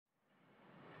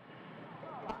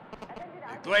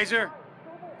Glazer?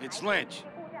 It's Lynch.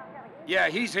 Yeah,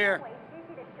 he's here.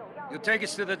 You'll take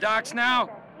us to the docks now?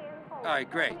 All right,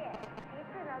 great.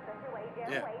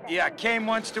 Yeah, Kane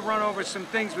wants to run over some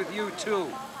things with you, too.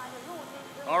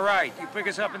 All right, you pick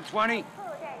us up in 20?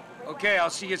 Okay, I'll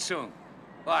see you soon.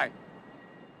 Bye.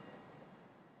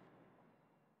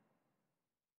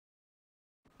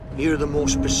 Here are the more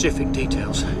specific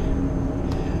details.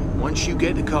 Once you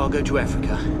get the cargo to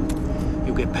Africa,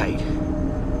 you'll get paid.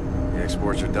 The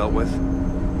exports are dealt with?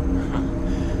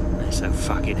 They're so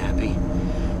fucking happy.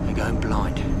 They're going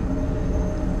blind.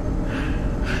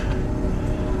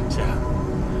 So,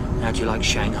 how'd you like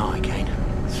Shanghai, Kane?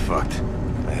 It's fucked.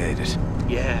 I hate it.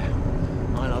 Yeah,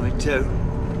 I love it too.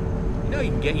 You know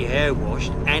you can get your hair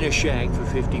washed and a shag for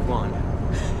 51.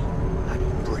 Bloody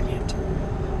brilliant.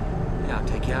 Yeah, I'll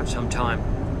take you out sometime.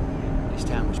 This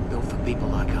town was built for people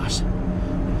like us.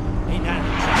 Ain't that?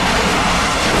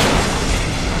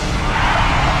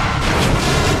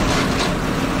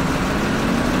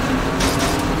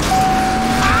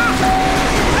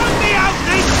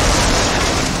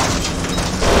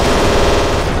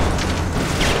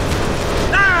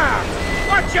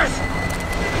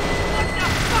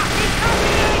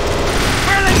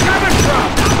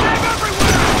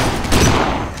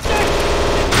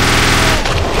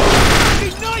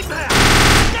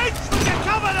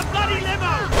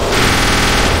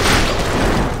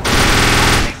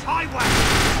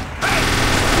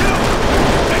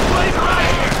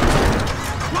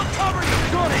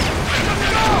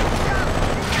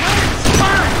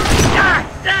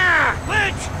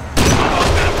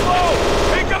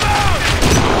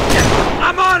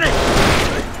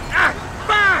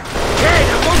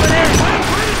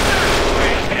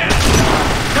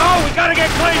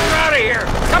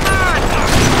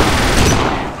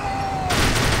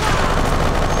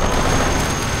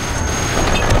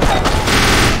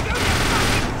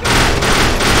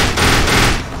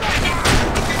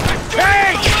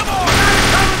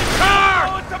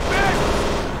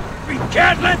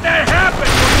 Can't let that happen!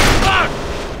 Fuck!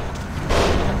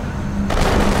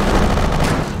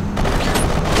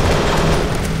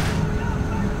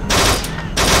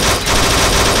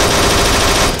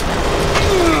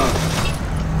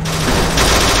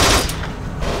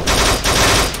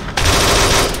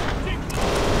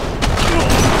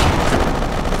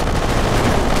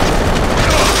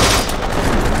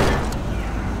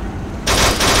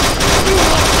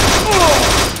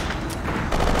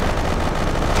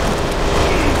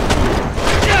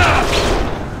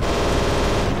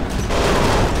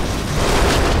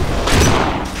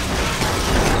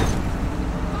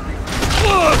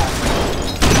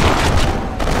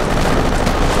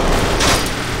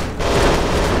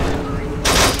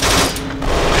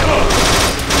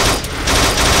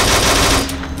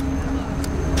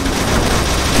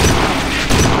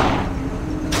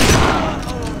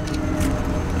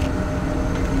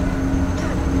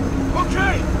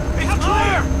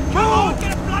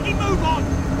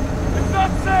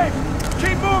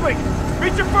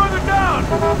 Meet you further down!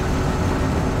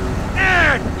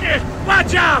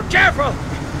 Watch out! Careful!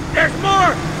 There's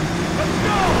more! Let's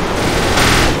go!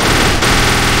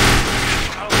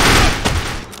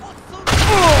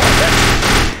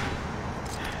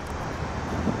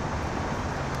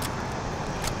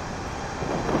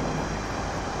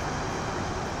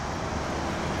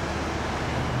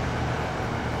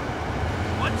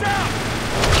 Watch out!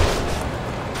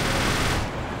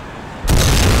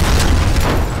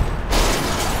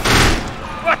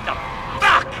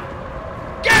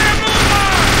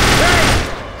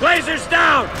 Lasers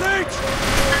down! Lynch!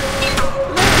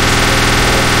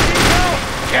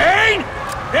 Kane?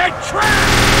 They're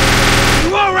trapped!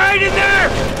 You all right in there?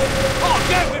 Oh,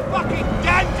 yeah, we're fucking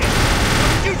dandy!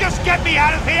 Would you just get me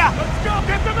out of here? Let's go!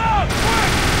 Get them out!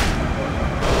 Quick!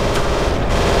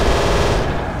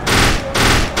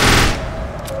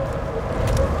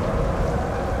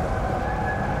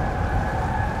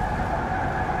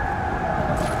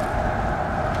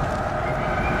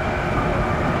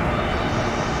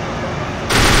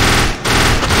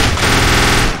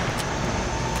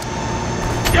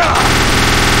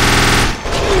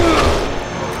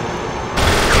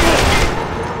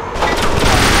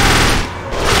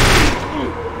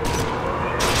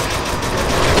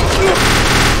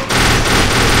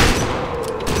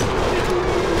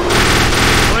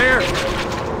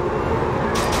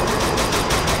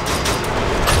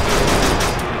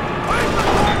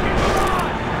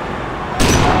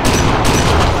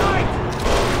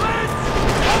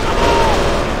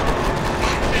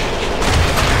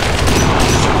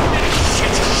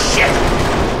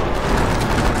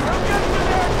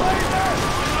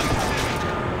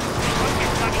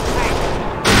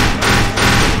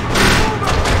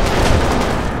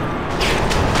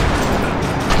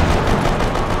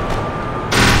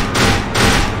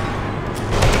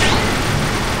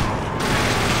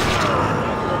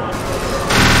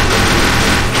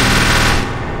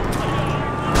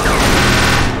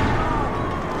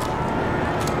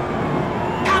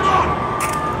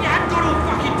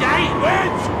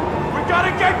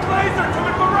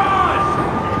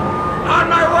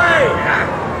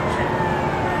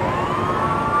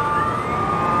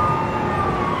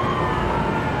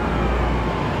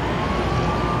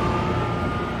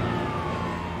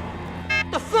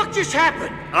 just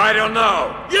happened? I don't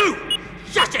know. You!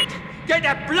 Shut it! Get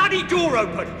that bloody door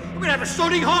open! I'm gonna have a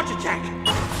sodding heart attack!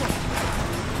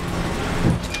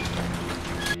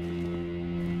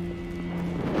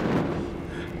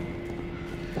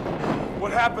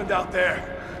 What happened out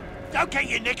there? Don't get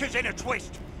your knickers in a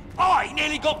twist. I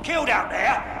nearly got killed out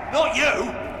there, not you.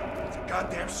 It's a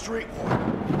goddamn street war.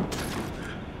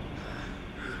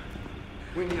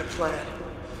 We need a plan.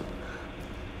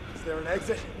 Is there an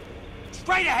exit?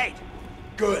 Straight ahead.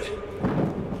 Good.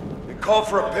 Then call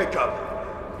for a pickup.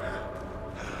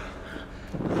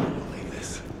 I don't believe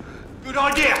this. Good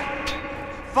idea.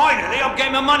 Finally, I'm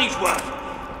getting my money's worth.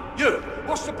 You,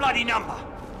 what's the bloody number?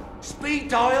 Speed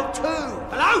dial 2.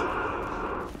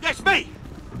 Hello? That's me.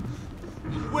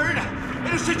 We're in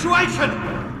a situation.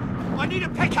 I need a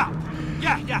pickup.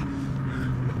 Yeah.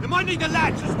 You might need the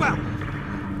lads as well.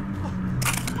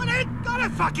 Well, I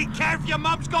don't fucking care if your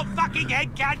mum's got fucking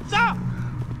head cancer.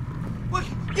 Well,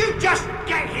 you just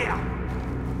get here.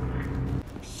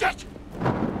 Shit.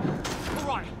 All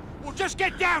right, we'll just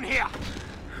get down here.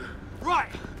 Right,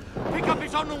 pickup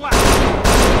is on the way.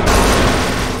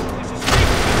 This is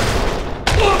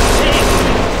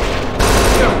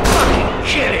You're fucking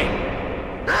kidding!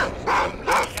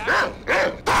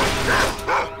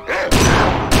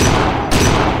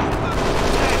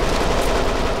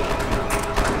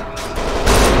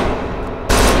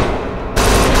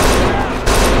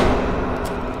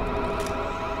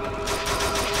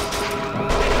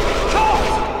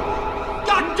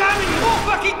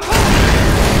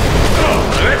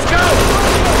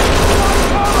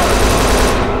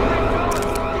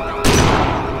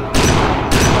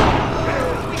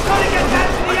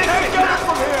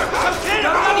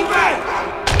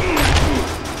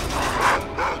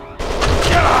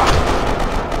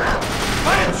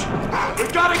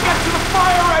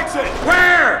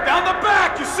 Where? Down the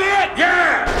back, you see it?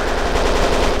 Yeah!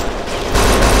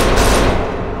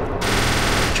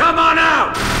 Come on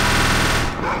out!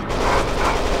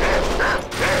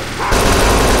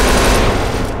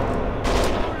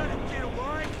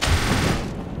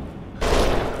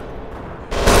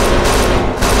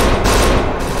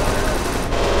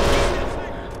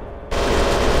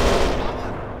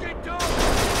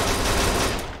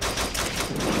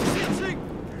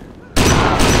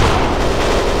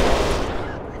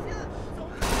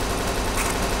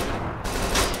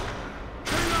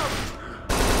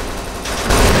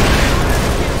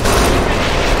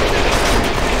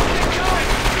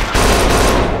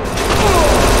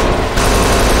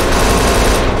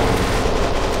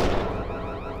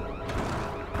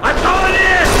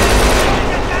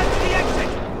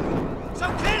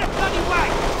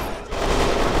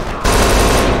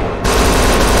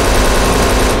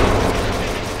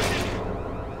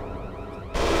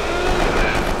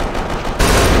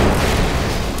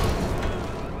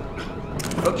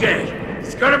 Okay,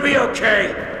 it's gonna be okay.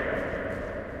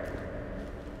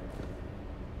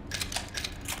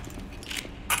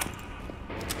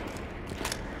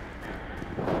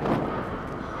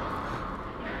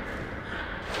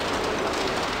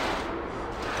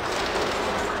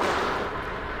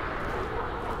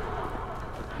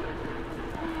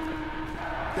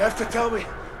 You have to tell me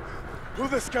who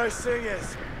this guy Singh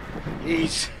is.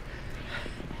 He's...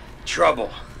 trouble.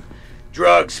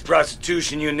 Drugs,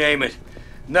 prostitution, you name it.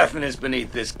 Nothing is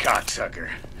beneath this cocksucker.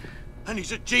 And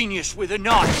he's a genius with a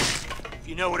knife, if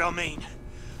you know what I mean.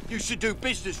 Used to do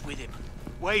business with him.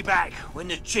 Way back, when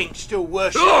the Chinks still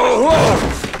worshipped.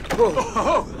 Oh!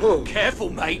 Careful,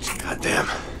 mate. Goddamn.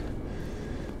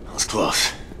 That was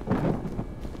close.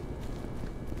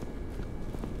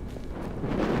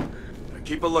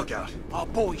 Keep a lookout. Our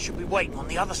boy should be waiting on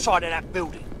the other side of that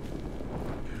building.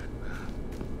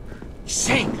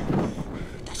 Sing!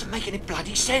 It doesn't make any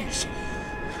bloody sense.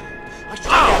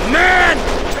 Oh, man!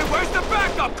 Hey, where's the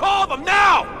backup? Call them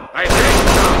now! I think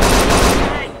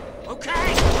so.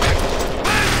 Okay.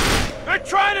 They're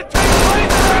trying to take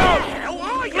Laser out! Hell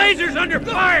are you? Laser's under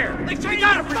fire! They We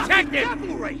gotta protect it!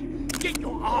 Cavalry. Get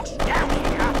your ass down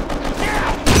here!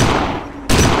 Now!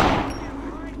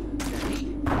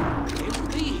 He'll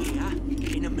be here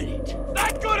in a minute.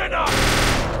 Not good enough!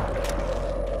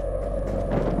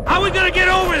 How are we gonna get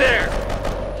over there?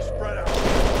 Spread out.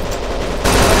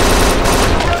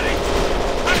 Ready?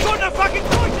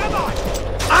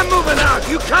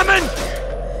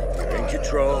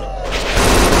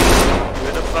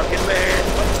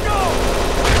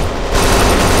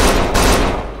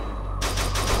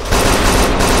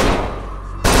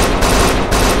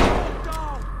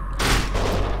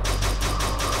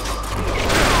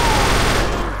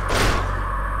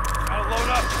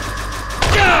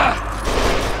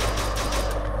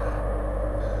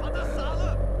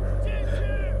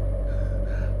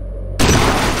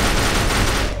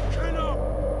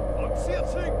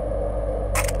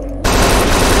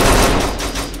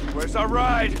 our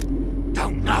ride?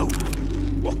 Don't know.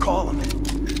 We'll call him.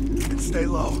 And stay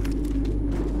low.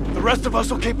 The rest of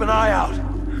us will keep an eye out.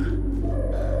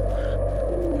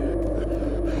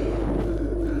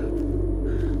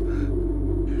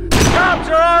 Cops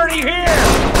are already here!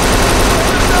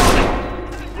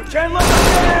 We can't let them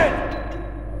in!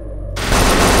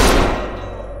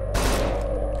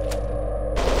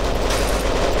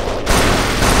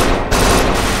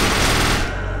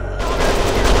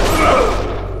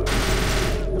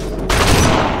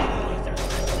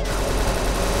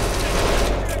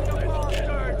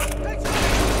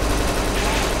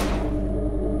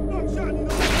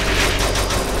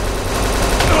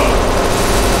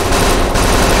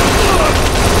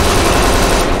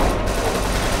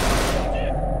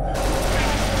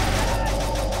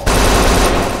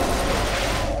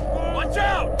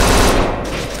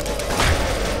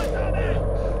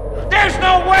 There's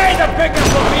no way the pickers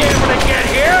will be able to get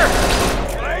here!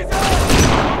 Laser!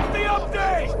 What's the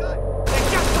update? They're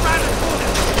just around the corner.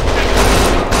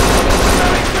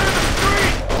 Coming through the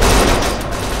street!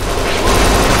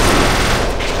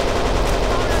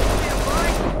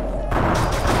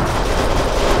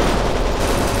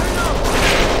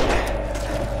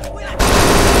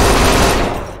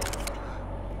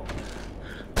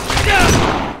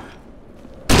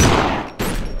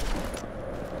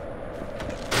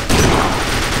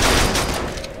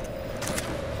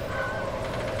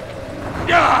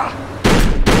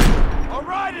 Our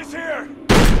ride is here!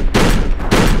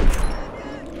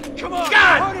 Come on!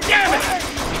 God damn it!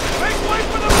 Make way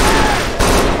for the man!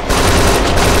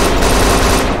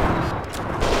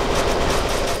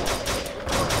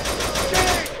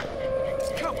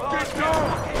 Come on! Get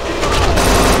going!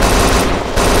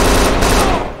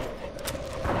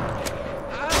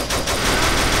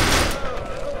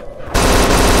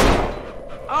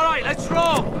 All right, let's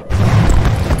roll.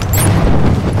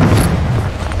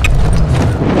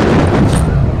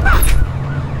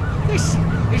 This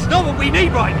is not what we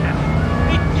need right now.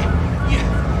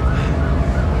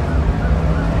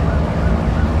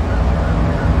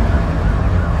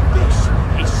 This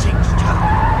is Singh's town.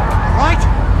 All right?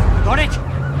 Got it?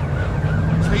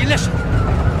 So you listen.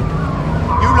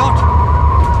 You lot,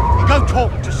 you go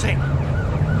talk to Singh.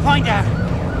 Find out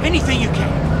anything you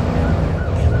can.